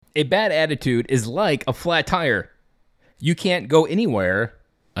A bad attitude is like a flat tire. You can't go anywhere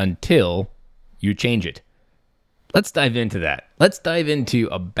until you change it. Let's dive into that. Let's dive into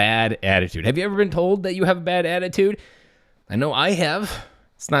a bad attitude. Have you ever been told that you have a bad attitude? I know I have.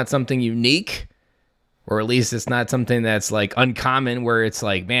 It's not something unique, or at least it's not something that's like uncommon where it's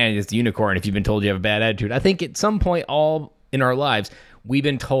like, man, it's the unicorn if you've been told you have a bad attitude. I think at some point all in our lives, we've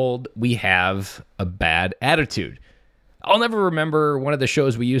been told we have a bad attitude. I'll never remember one of the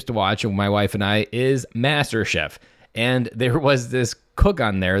shows we used to watch, my wife and I, is MasterChef. And there was this cook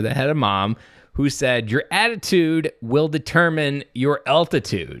on there that had a mom who said, your attitude will determine your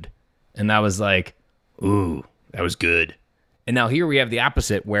altitude. And I was like, ooh, that was good. And now here we have the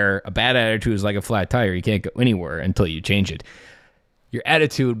opposite, where a bad attitude is like a flat tire. You can't go anywhere until you change it. Your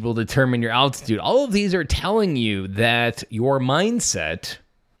attitude will determine your altitude. All of these are telling you that your mindset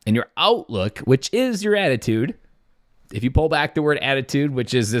and your outlook, which is your attitude, if you pull back the word attitude,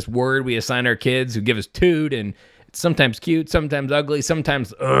 which is this word we assign our kids who give us tude, and it's sometimes cute, sometimes ugly,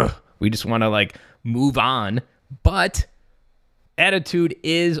 sometimes we just want to like move on. But attitude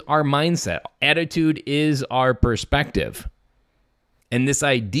is our mindset. Attitude is our perspective. And this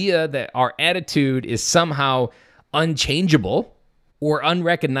idea that our attitude is somehow unchangeable or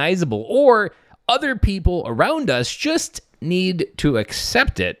unrecognizable, or other people around us just need to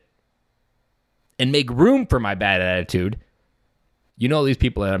accept it and make room for my bad attitude. You know these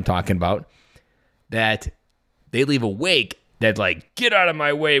people that I'm talking about, that they leave a wake that like, get out of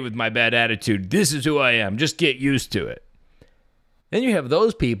my way with my bad attitude. This is who I am. Just get used to it. Then you have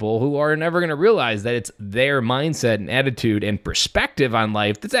those people who are never going to realize that it's their mindset and attitude and perspective on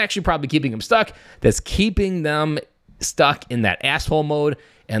life that's actually probably keeping them stuck, that's keeping them stuck in that asshole mode,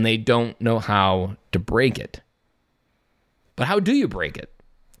 and they don't know how to break it. But how do you break it?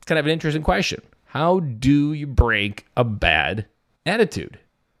 It's kind of an interesting question. How do you break a bad attitude?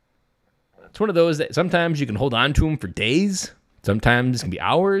 It's one of those that sometimes you can hold on to them for days. Sometimes it can be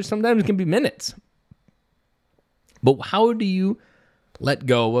hours. Sometimes it can be minutes. But how do you let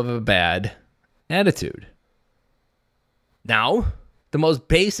go of a bad attitude? Now, the most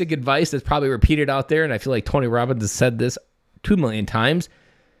basic advice that's probably repeated out there, and I feel like Tony Robbins has said this 2 million times,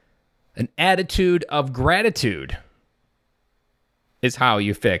 an attitude of gratitude is how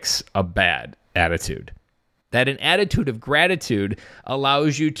you fix a bad attitude. That an attitude of gratitude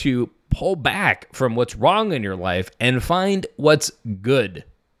allows you to pull back from what's wrong in your life and find what's good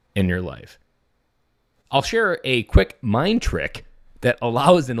in your life. I'll share a quick mind trick that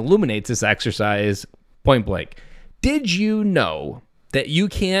allows and illuminates this exercise point blank. Did you know that you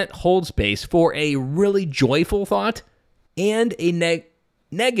can't hold space for a really joyful thought and a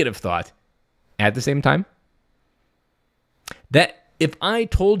negative thought at the same time? That if I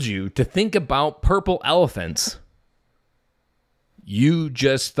told you to think about purple elephants, you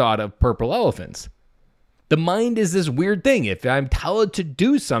just thought of purple elephants. The mind is this weird thing. If I'm telling it to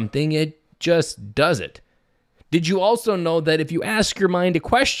do something, it just does it. Did you also know that if you ask your mind a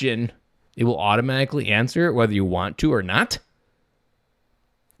question, it will automatically answer it whether you want to or not?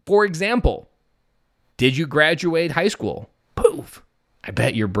 For example, did you graduate high school? Poof. I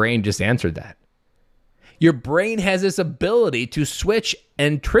bet your brain just answered that. Your brain has this ability to switch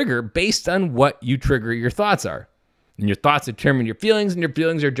and trigger based on what you trigger your thoughts are. And your thoughts determine your feelings, and your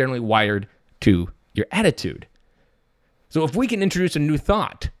feelings are generally wired to your attitude. So if we can introduce a new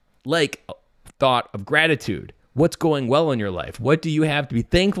thought, like a thought of gratitude, what's going well in your life? What do you have to be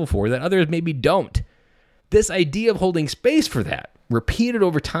thankful for that others maybe don't? This idea of holding space for that, repeated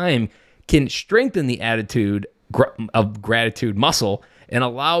over time, can strengthen the attitude of gratitude muscle and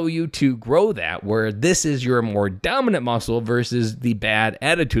allow you to grow that, where this is your more dominant muscle versus the bad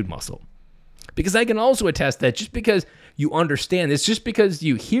attitude muscle. Because I can also attest that just because you understand this, just because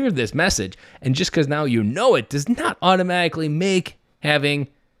you hear this message, and just because now you know it, does not automatically make having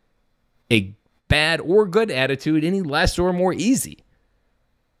a bad or good attitude any less or more easy.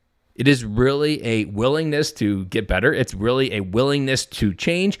 It is really a willingness to get better. It's really a willingness to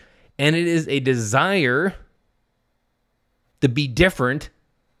change. And it is a desire to be different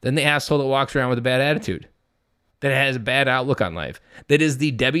than the asshole that walks around with a bad attitude, that has a bad outlook on life, that is the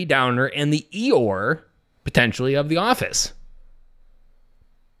Debbie Downer and the Eeyore, potentially, of the office.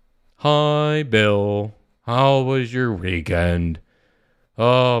 Hi, Bill. How was your weekend?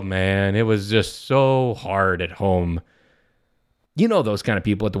 Oh, man, it was just so hard at home. You know those kind of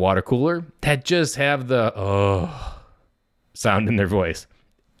people at the water cooler that just have the sound in their voice.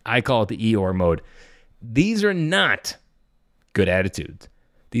 I call it the Eeyore mode. These are not good attitudes.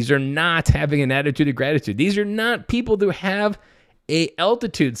 These are not having an attitude of gratitude. These are not people who have a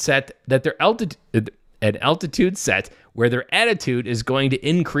altitude set that their altitude, an altitude set where their attitude is going to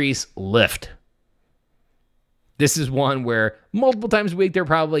increase lift. This is one where multiple times a week they're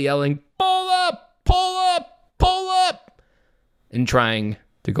probably yelling, pull up, pull up, pull up, and trying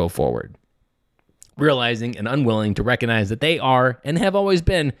to go forward. Realizing and unwilling to recognize that they are and have always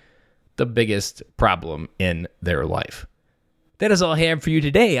been the biggest problem in their life. That is all I have for you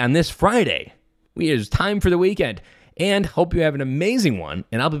today on this Friday. It is time for the weekend, and hope you have an amazing one,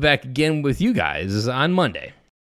 and I'll be back again with you guys on Monday.